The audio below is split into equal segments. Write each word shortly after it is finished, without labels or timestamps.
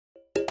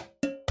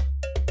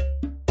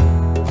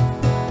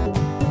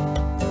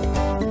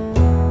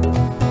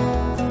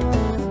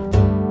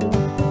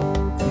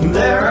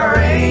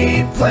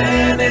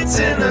planets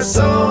in the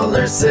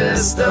solar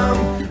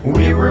system.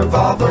 We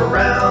revolve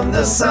around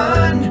the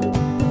sun.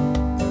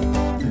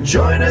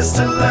 Join us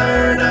to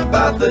learn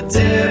about the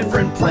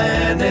different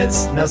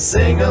planets. Now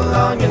sing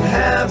along and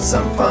have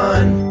some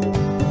fun.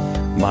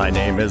 My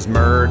name is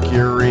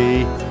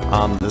Mercury.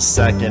 I'm the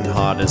second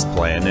hottest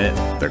planet,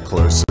 the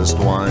closest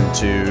one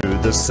to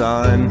the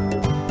sun.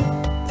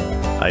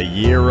 A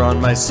year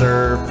on my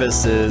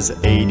surface is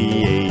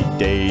 88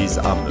 days.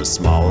 I'm the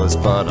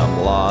smallest, but I'm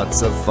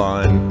lots of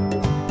fun.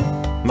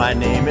 My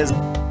name is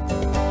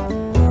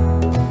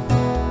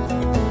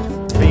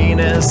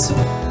Venus.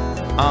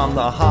 I'm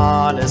the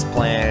hottest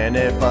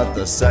planet, but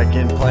the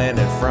second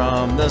planet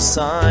from the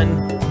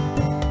sun.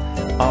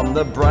 I'm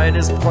the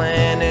brightest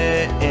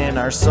planet in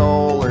our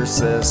solar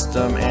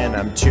system, and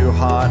I'm too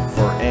hot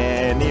for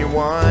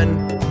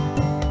anyone.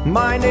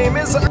 My name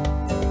is Earth.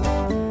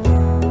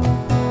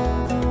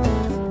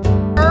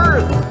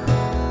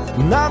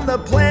 I'm the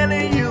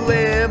planet you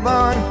live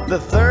on, the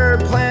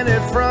third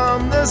planet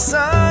from the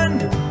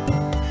sun.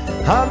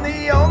 I'm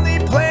the only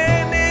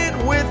planet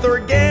with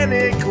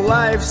organic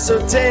life,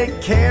 so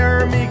take care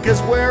of me,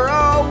 'cause we're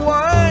all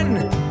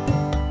one.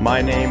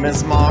 My name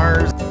is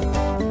Mars.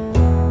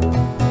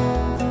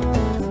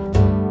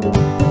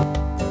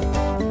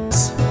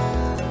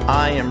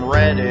 I am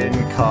red in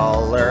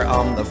color.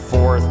 I'm the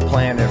fourth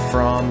planet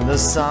from the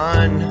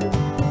sun.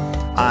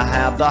 I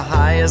have the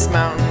highest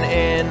mountain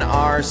in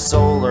our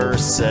solar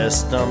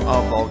system,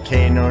 a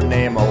volcano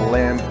named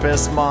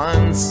Olympus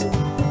Mons.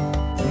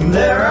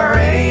 There are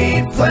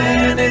 8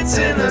 planets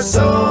in the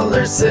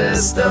solar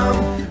system.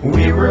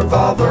 We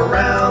revolve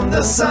around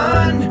the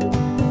sun.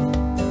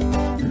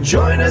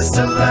 Join us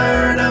to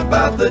learn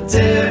about the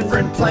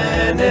different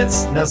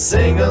planets. Now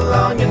sing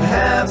along and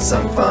have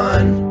some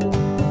fun.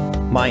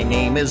 My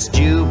name is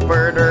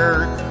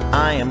Jupiter.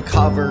 I am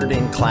covered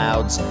in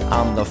clouds.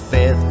 I'm the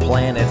 5th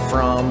planet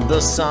from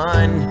the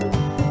sun.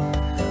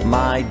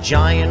 My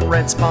giant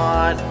red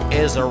spot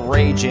is a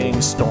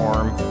raging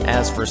storm.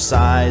 As for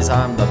size,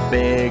 I'm the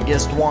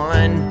biggest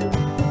one.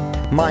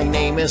 My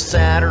name is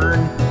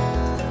Saturn.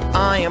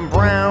 I am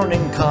brown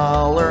in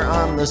color.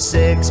 I'm the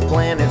 6th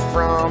planet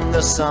from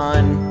the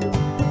sun.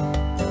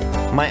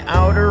 My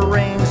outer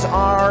rings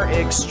are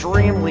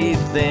extremely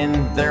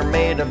thin. They're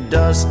made of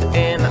dust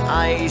and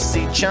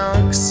icy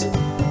chunks.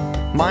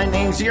 My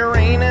name's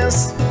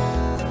Uranus.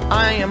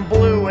 I am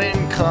blue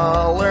in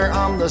color.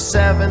 I'm the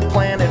 7th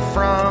planet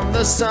from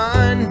the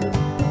sun.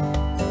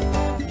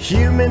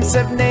 Humans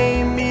have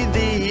named me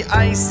the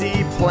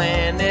icy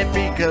planet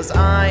because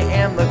I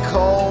am the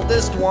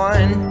coldest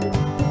one.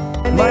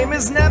 My name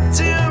is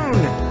Neptune.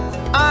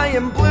 I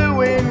am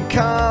blue in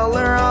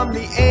color. I'm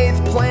the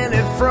 8th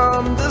planet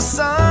from the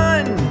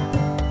sun.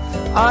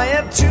 I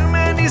have too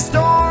many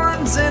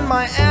storms in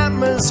my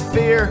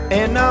atmosphere,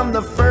 and I'm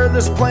the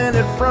furthest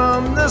planet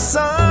from the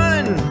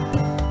sun.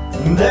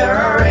 There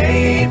are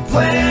 8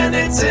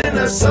 planets in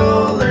our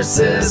solar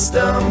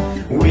system.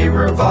 We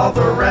revolve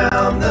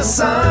around the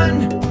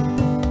sun.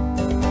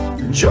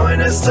 Join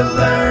us to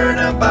learn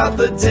about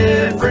the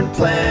different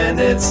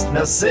planets.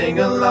 Now sing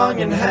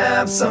along and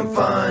have some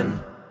fun.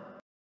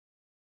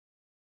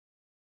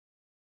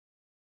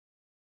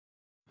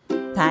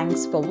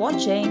 Thanks for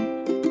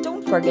watching.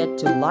 Don't forget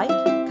to like,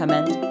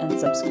 comment and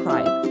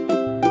subscribe.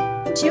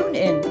 Tune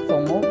in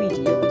for more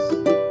videos.